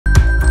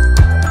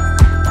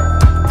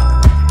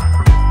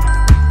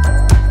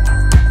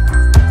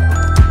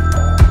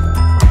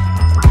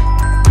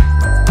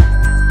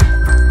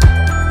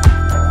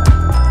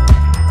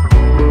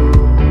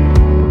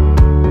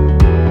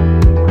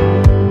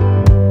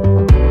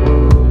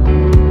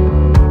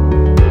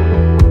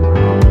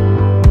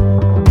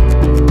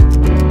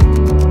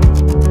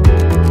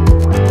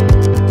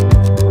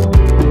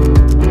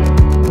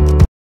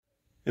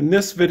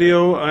this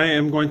video, I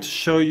am going to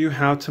show you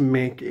how to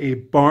make a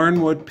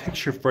Barnwood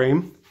picture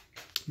frame.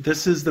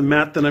 This is the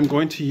mat that I'm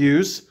going to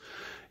use,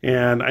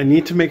 and I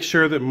need to make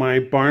sure that my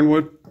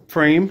Barnwood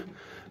frame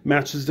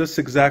matches this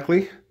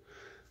exactly.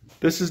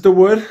 This is the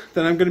wood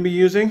that I'm going to be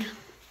using.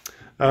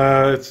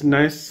 It's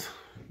nice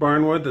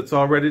Barnwood that's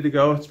all ready to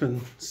go. It's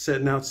been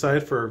sitting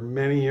outside for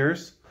many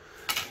years.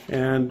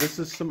 And this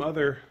is some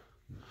other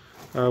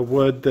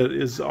wood that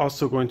is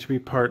also going to be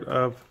part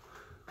of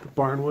the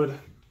Barnwood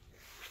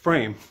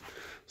frame.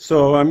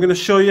 So I'm going to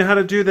show you how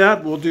to do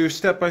that. We'll do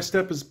step by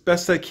step as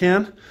best I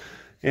can.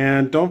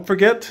 And don't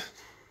forget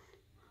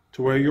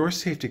to wear your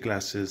safety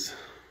glasses.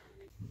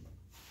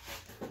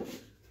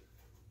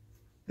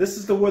 This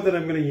is the wood that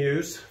I'm going to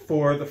use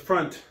for the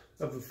front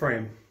of the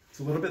frame. It's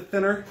a little bit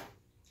thinner.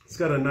 It's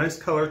got a nice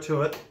color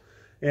to it.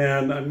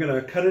 And I'm going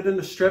to cut it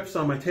into strips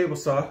on my table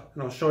saw,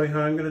 and I'll show you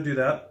how I'm going to do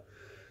that.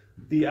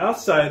 The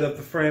outside of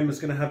the frame is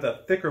going to have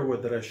that thicker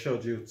wood that I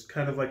showed you. It's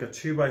kind of like a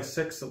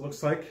 2x6, it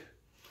looks like.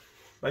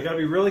 I got to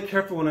be really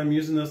careful when I'm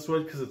using this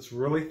wood because it's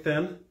really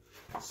thin.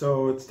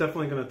 So it's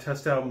definitely going to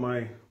test out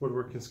my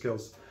woodworking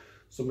skills.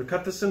 So I'm going to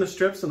cut this into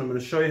strips, and I'm going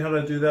to show you how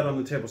to do that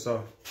on the table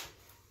saw.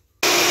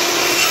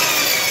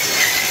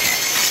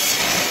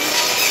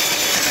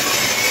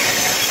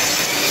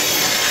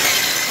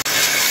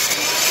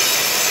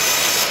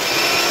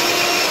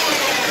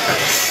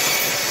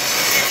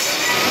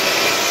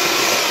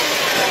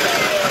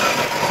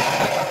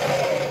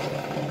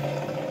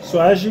 So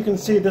as you can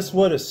see, this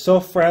wood is so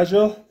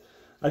fragile.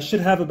 I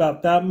should have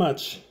about that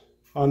much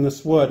on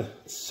this wood.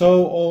 It's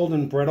so old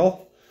and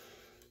brittle.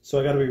 So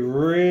I got to be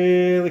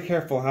really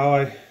careful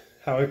how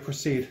I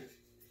proceed.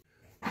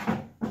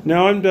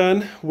 Now I'm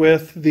done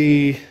with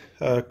the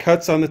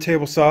cuts on the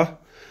table saw,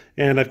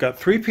 and I've got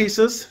 3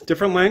 pieces,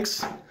 different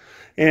lengths,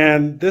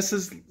 and this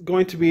is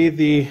going to be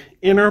the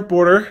inner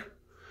border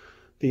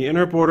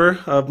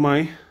of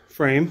my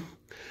frame.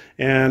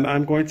 And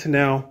I'm going to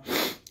now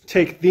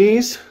take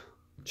these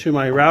to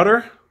my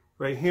router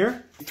right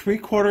here,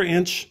 3/4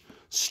 inch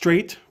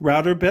straight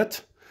router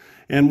bit,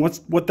 and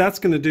what that's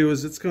going to do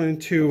is it's going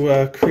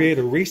to create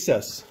a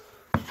recess,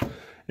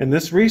 and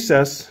this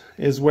recess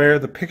is where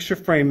the picture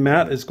frame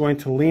mat is going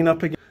to lean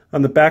up again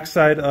on the back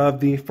side of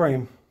the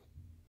frame.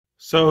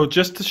 So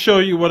just to show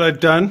you what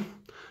I've done,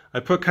 I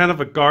put kind of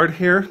a guard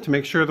here to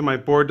make sure that my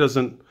board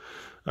doesn't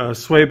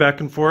sway back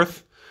and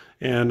forth,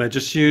 and I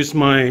just used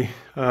my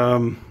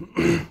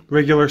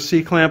regular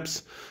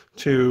C-clamps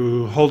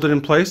to hold it in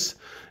place.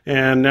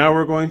 And now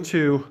we're going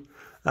to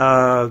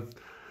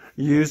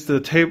use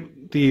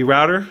the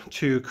router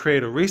to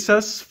create a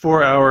recess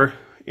for our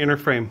inner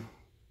frame.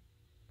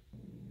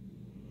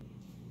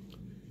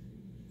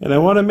 And I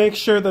want to make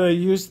sure that I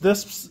use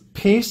this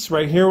piece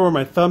right here where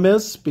my thumb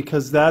is,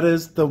 because that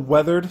is the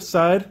weathered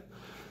side.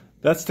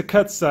 That's the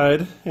cut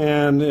side,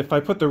 and if I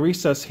put the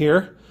recess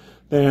here,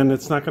 then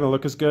it's not going to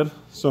look as good.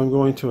 So I'm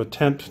going to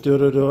attempt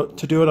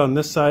to do it on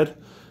this side,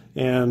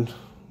 and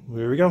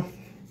here we go.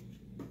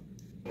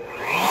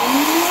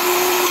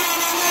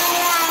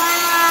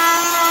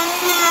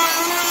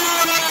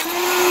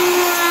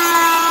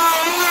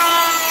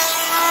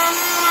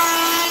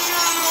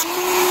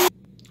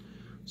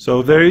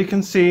 So there you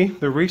can see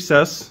the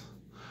recess.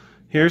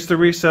 Here's the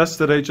recess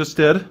that I just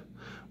did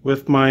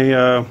with my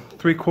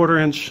 3/4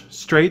 inch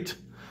straight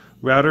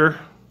router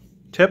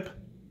tip.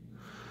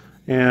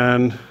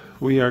 And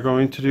we are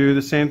going to do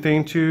the same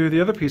thing to the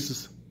other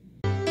pieces.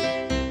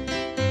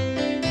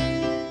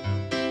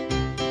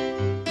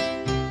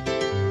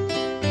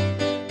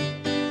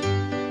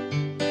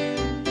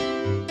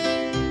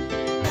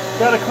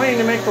 Gotta clean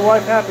to make the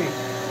wife happy.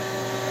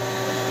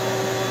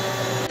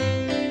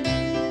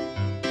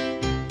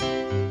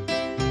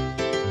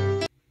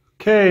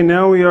 Okay,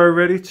 now we are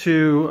ready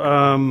to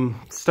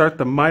start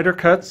the miter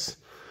cuts,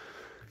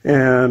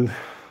 and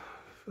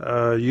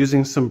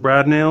using some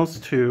brad nails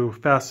to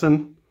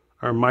fasten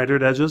our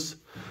mitered edges.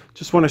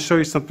 Just want to show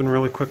you something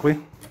really quickly.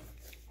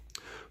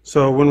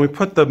 So when we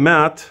put the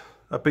mat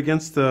up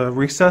against the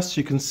recess,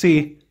 you can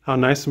see how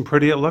nice and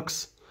pretty it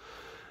looks,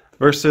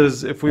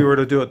 versus if we were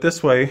to do it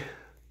this way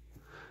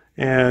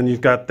and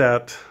you've got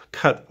that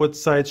cut wood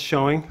side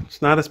showing.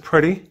 It's not as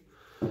pretty.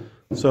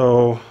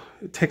 So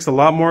it takes a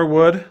lot more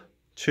wood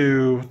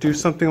to do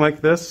something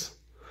like this.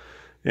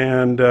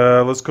 And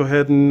let's go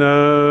ahead and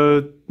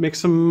make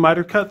some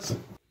mitered cuts.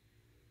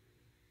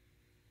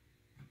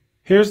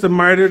 Here's the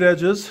mitered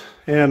edges,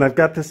 and I've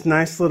got this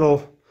nice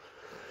little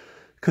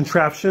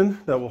contraption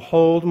that will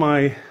hold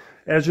my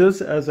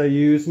edges as I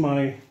use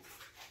my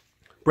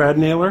brad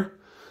nailer.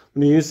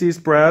 I'm going to use these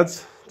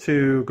brads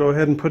to go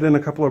ahead and put in a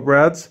couple of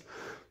brads.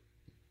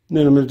 And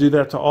then I'm going to do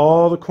that to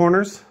all the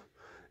corners,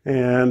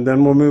 and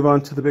then we'll move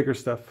on to the bigger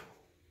stuff.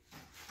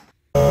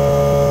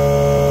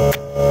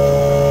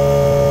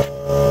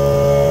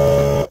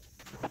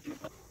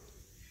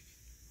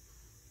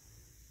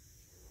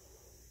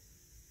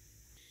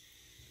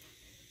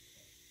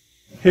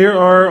 Here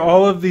are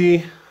all of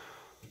the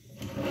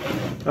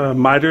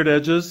mitered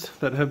edges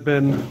that have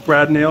been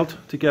brad nailed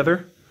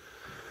together.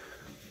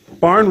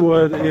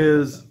 Barnwood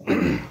is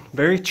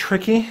very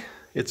tricky.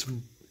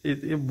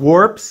 It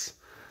warps.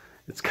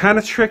 It's kind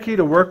of tricky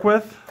to work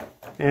with,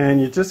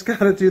 and you just got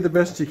to do the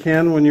best you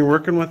can when you're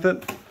working with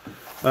it.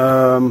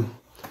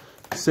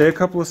 Say a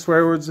couple of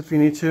swear words if you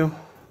need to,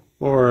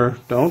 or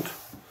don't.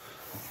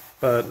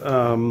 But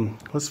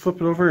let's flip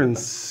it over and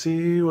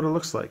see what it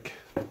looks like.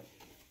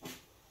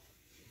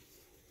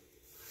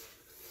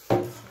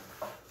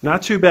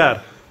 Not too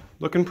bad.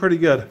 Looking pretty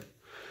good.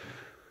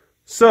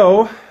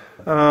 So,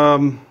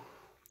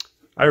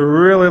 I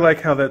really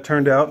like how that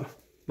turned out.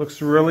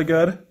 Looks really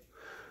good.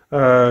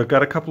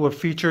 Got a couple of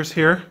features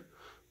here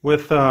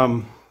with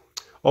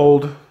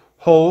old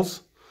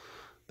holes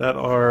that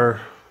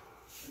are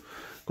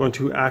going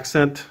to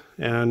accent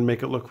and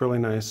make it look really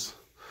nice.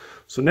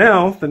 So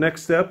now the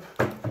next step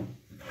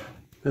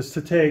is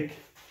to take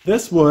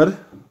this wood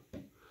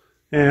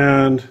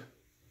and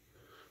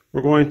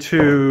we're going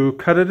to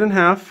cut it in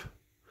half,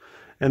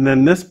 and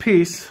then this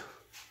piece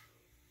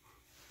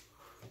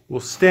will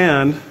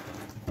stand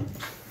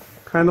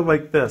kind of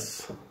like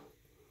this,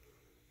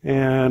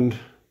 and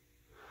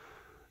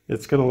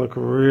it's going to look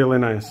really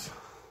nice,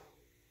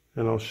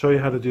 and I'll show you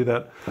how to do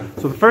that.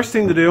 So the first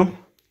thing to do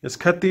is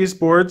cut these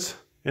boards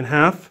in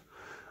half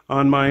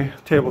on my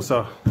table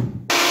saw.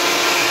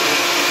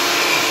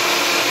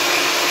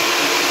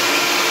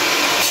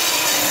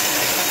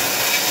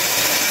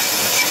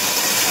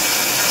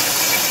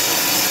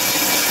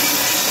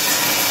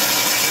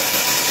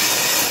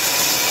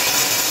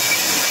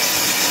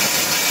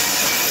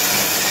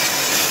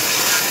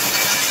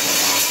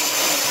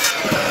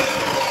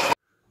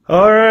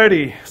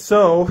 Alrighty,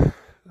 so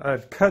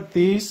I've cut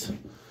these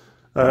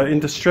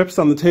into strips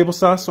on the table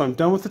saw, so I'm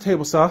done with the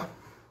table saw.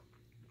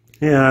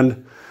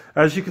 And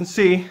as you can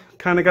see,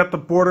 kind of got the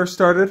border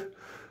started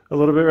a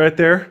little bit right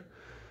there.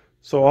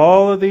 So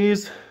all of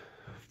these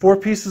 4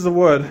 pieces of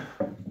wood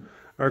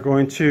are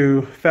going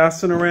to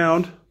fasten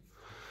around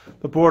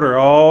the border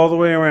all the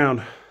way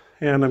around.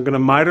 And I'm going to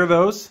miter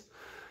those,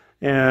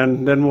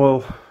 and then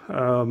we'll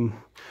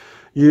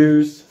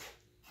use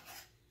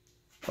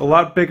a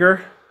lot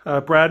bigger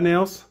brad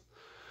nails.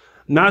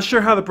 Not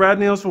sure how the brad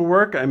nails will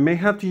work. I may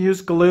have to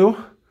use glue.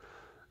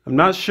 I'm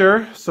not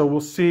sure, so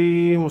we'll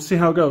see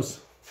how it goes.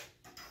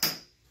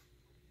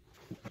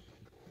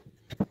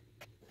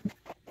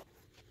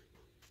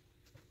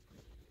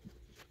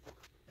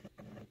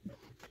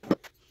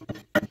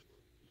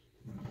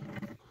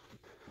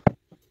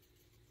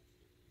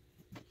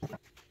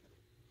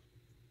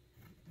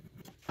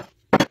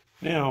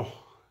 Now,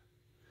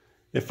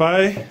 if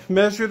I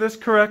measure this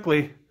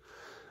correctly,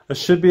 I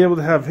should be able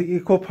to have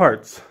equal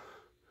parts,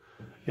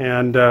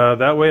 and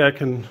that way I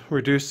can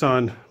reduce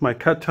on my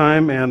cut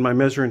time and my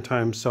measuring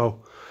time,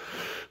 so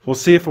we'll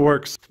see if it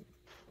works.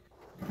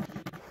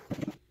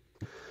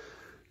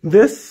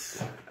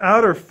 This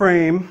outer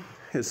frame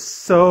is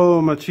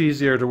so much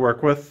easier to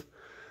work with.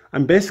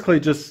 I'm basically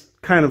just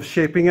kind of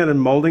shaping it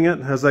and molding it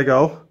as I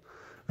go.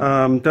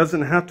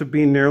 Doesn't have to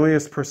be nearly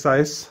as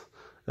precise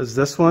as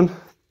this one.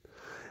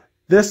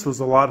 This was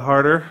a lot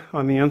harder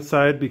on the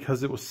inside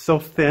because it was so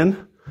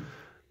thin.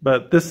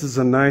 But this is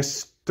a nice,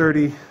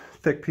 sturdy,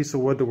 thick piece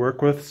of wood to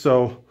work with,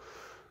 so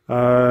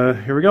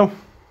here we go.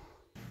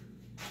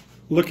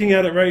 Looking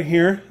at it right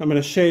here, I'm going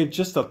to shade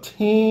just a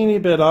teeny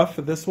bit off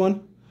of this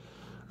one.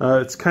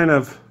 It's kind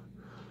of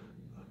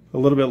a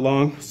little bit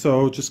long,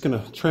 so just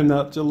going to trim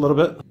that a little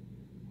bit.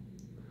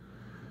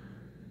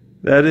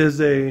 That is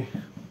a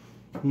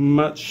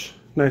much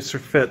nicer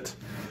fit.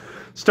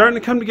 Starting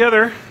to come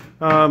together.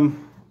 The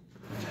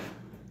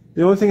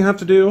only thing I have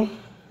to do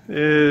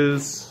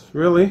is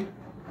really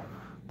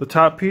the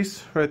top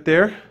piece right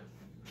there,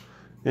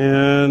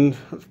 and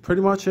that's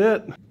pretty much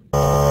it.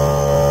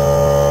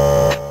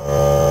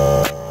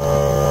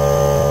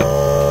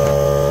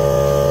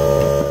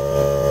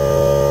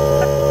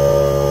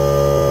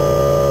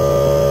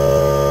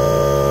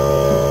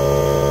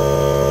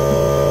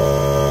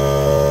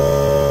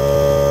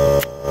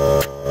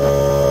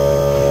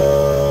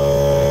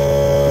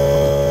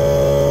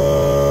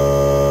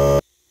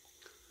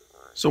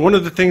 So one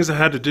of the things I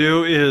had to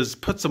do is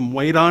put some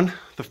weight on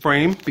the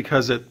frame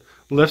because it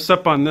lifts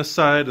up on this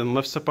side and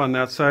lifts up on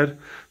that side.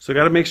 So I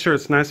got to make sure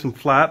it's nice and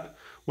flat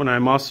when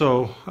I'm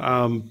also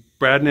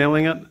brad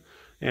nailing it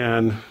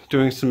and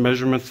doing some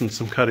measurements and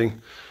some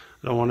cutting.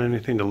 I don't want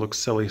anything to look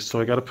silly,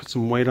 so I got to put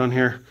some weight on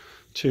here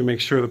to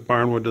make sure that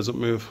barnwood doesn't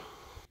move.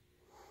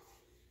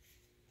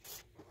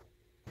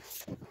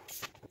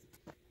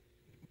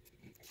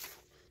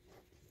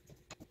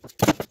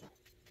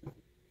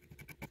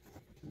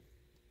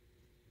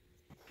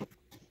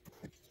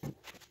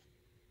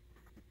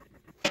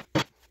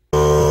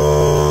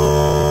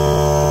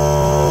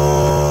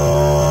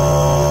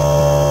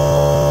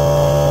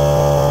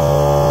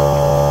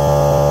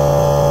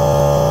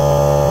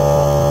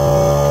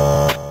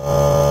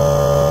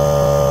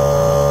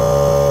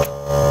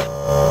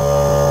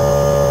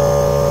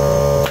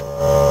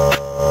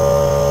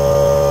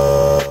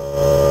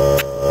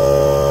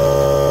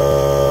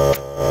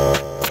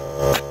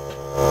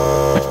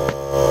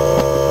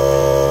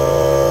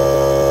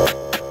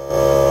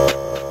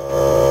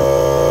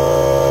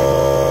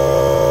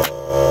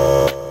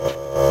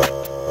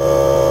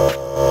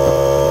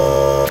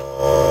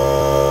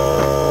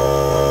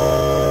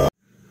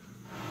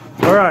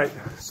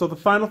 So the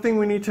final thing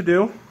we need to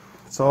do,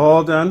 it's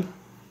all done.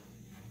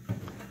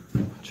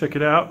 Check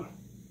it out.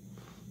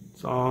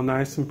 It's all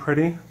nice and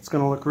pretty. It's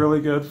going to look really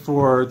good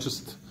for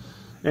just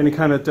any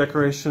kind of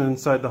decoration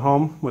inside the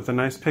home with a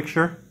nice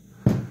picture.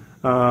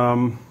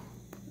 The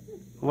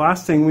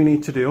last thing we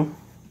need to do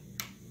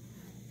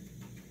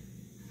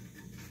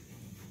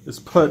is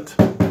put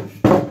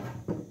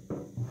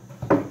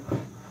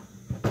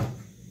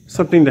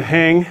something to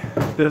hang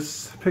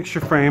this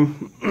picture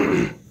frame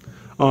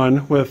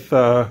on with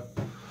a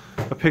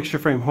picture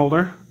frame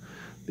holder.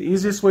 The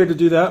easiest way to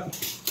do that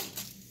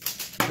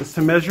is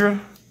to measure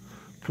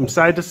from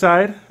side to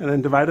side and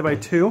then divide it by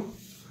 2,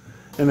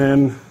 and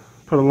then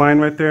put a line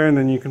right there, and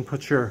then you can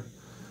put your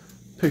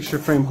picture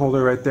frame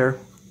holder right there,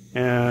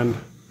 and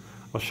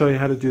I'll show you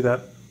how to do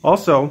that.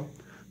 Also,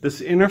 this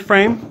inner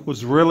frame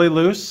was really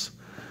loose,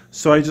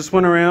 so I just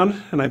went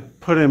around and I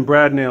put in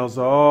brad nails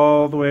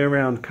all the way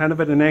around, kind of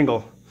at an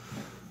angle.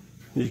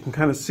 You can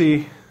kind of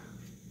see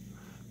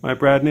my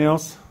brad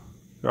nails.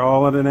 They're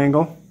all at an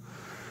angle.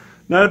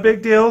 Not a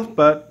big deal,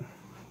 but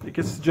it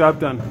gets the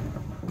job done.